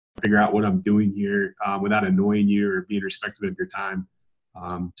figure out what I'm doing here without annoying you or being respectful of your time.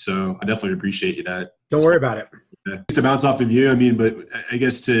 So I definitely appreciate you that. Don't worry about it. Just to bounce off of you, I mean, but I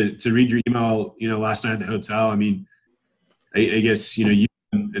guess to read your email, last night at the hotel, I mean, I guess, you did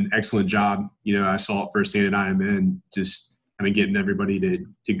an excellent job. I saw it firsthand at IMN, just kind of getting everybody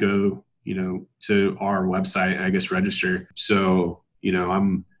to go, to our website and I guess register. So,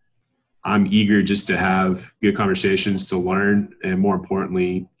 I'm eager just to have good conversations, to learn, and more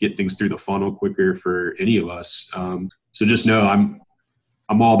importantly, get things through the funnel quicker for any of us. So just know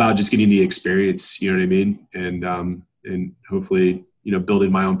I'm all about just getting the experience, you know what I mean? And hopefully,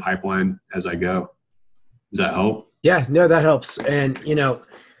 building my own pipeline as I go. Does that help? Yeah, no, that helps. And,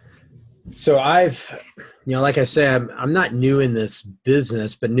 so I've, like I say, I'm not new in this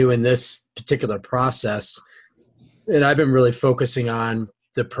business, but new in this particular process. And I've been really focusing on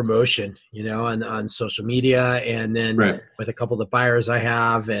the promotion, on social media, and then with a couple of the buyers I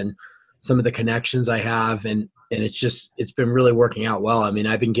have and some of the connections I have. And it's been really working out well. I mean,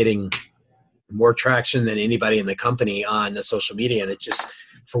 I've been getting more traction than anybody in the company on the social media. And it just,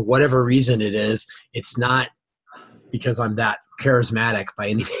 for whatever reason it is, it's not because I'm that charismatic by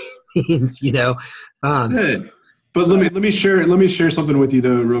any means, Good. But let me share something with you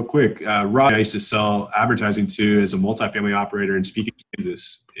though, real quick. Rod, I used to sell advertising to as a multifamily operator in Topeka,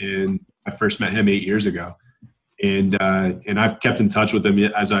 Kansas, and I first met him 8 years ago, and I've kept in touch with him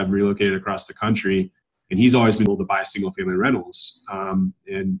as I've relocated across the country, and he's always been able to buy single family rentals,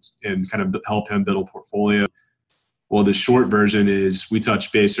 and kind of help him build a portfolio. Well, the short version is we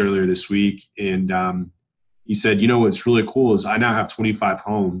touched base earlier this week, and he said, what's really cool is I now have 25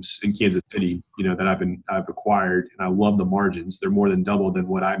 homes in Kansas City, that I've acquired, and I love the margins. They're more than double than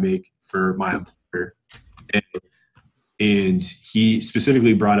what I make for my employer. And he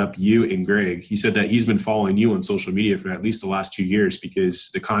specifically brought up you and Greg. He said that he's been following you on social media for at least the last 2 years because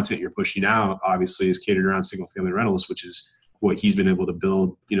the content you're pushing out obviously is catered around single family rentals, which is what he's been able to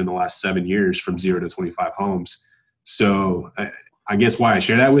build, in the last 7 years from 0 to 25 homes. So I guess why I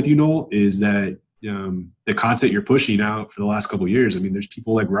share that with you, Noel, is that the content you're pushing out for the last couple of years. I mean, there's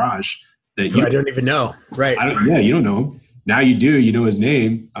people like Raj that I don't even know. Right. You don't know him. Now you do, his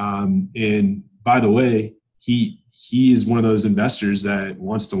name. And by the way, he is one of those investors that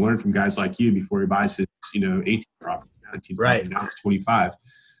wants to learn from guys like you before he buys his, 18 property, 19 property. Now it's 25.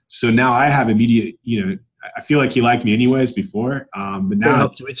 So now I have immediate, I feel like he liked me anyways before. But now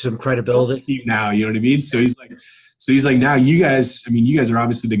helped with some credibility now, you know what I mean? So he's like, now you guys are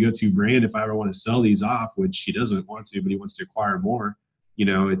obviously the go-to brand if I ever want to sell these off, which he doesn't want to, but he wants to acquire more.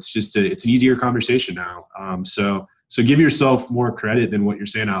 It's just it's an easier conversation now. So give yourself more credit than what you're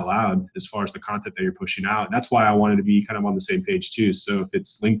saying out loud as far as the content that you're pushing out. And that's why I wanted to be kind of on the same page too. So if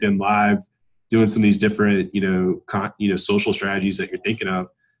it's LinkedIn Live, doing some of these different, social strategies that you're thinking of,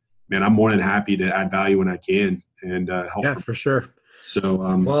 man, I'm more than happy to add value when I can and help. Yeah, for sure. So,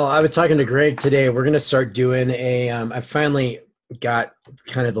 well, I was talking to Greg today. We're going to start doing I finally got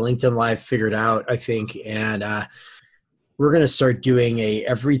kind of the LinkedIn Live figured out, I think. And we're going to start doing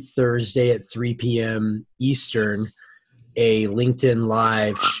every Thursday at 3 p.m. Eastern, a LinkedIn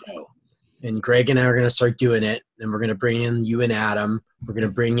Live show. And Greg and I are going to start doing it. And we're going to bring in you and Adam. We're going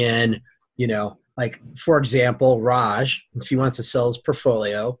to bring in, like, for example, Raj, if he wants to sell his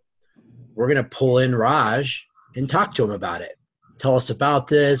portfolio, we're going to pull in Raj and talk to him about it. Tell us about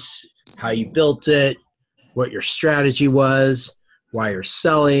this, how you built it, what your strategy was, why you're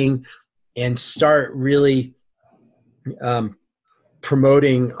selling, and start really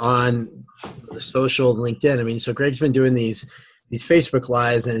promoting on the social LinkedIn. I mean, so Greg's been doing these Facebook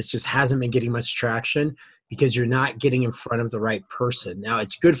Lives, and it just hasn't been getting much traction because you're not getting in front of the right person. Now,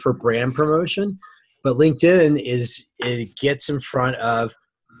 it's good for brand promotion, but LinkedIn it gets in front of,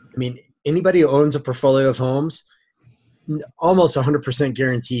 anybody who owns a portfolio of homes, almost 100%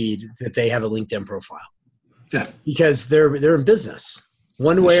 guaranteed that they have a LinkedIn profile. Yeah. Because they're in business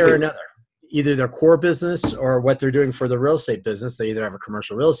one way or another, either their core business or what they're doing for the real estate business. They either have a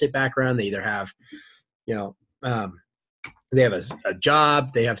commercial real estate background, they either have, they have a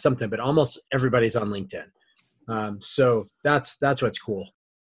job, they have something, but almost everybody's on LinkedIn. So that's what's cool.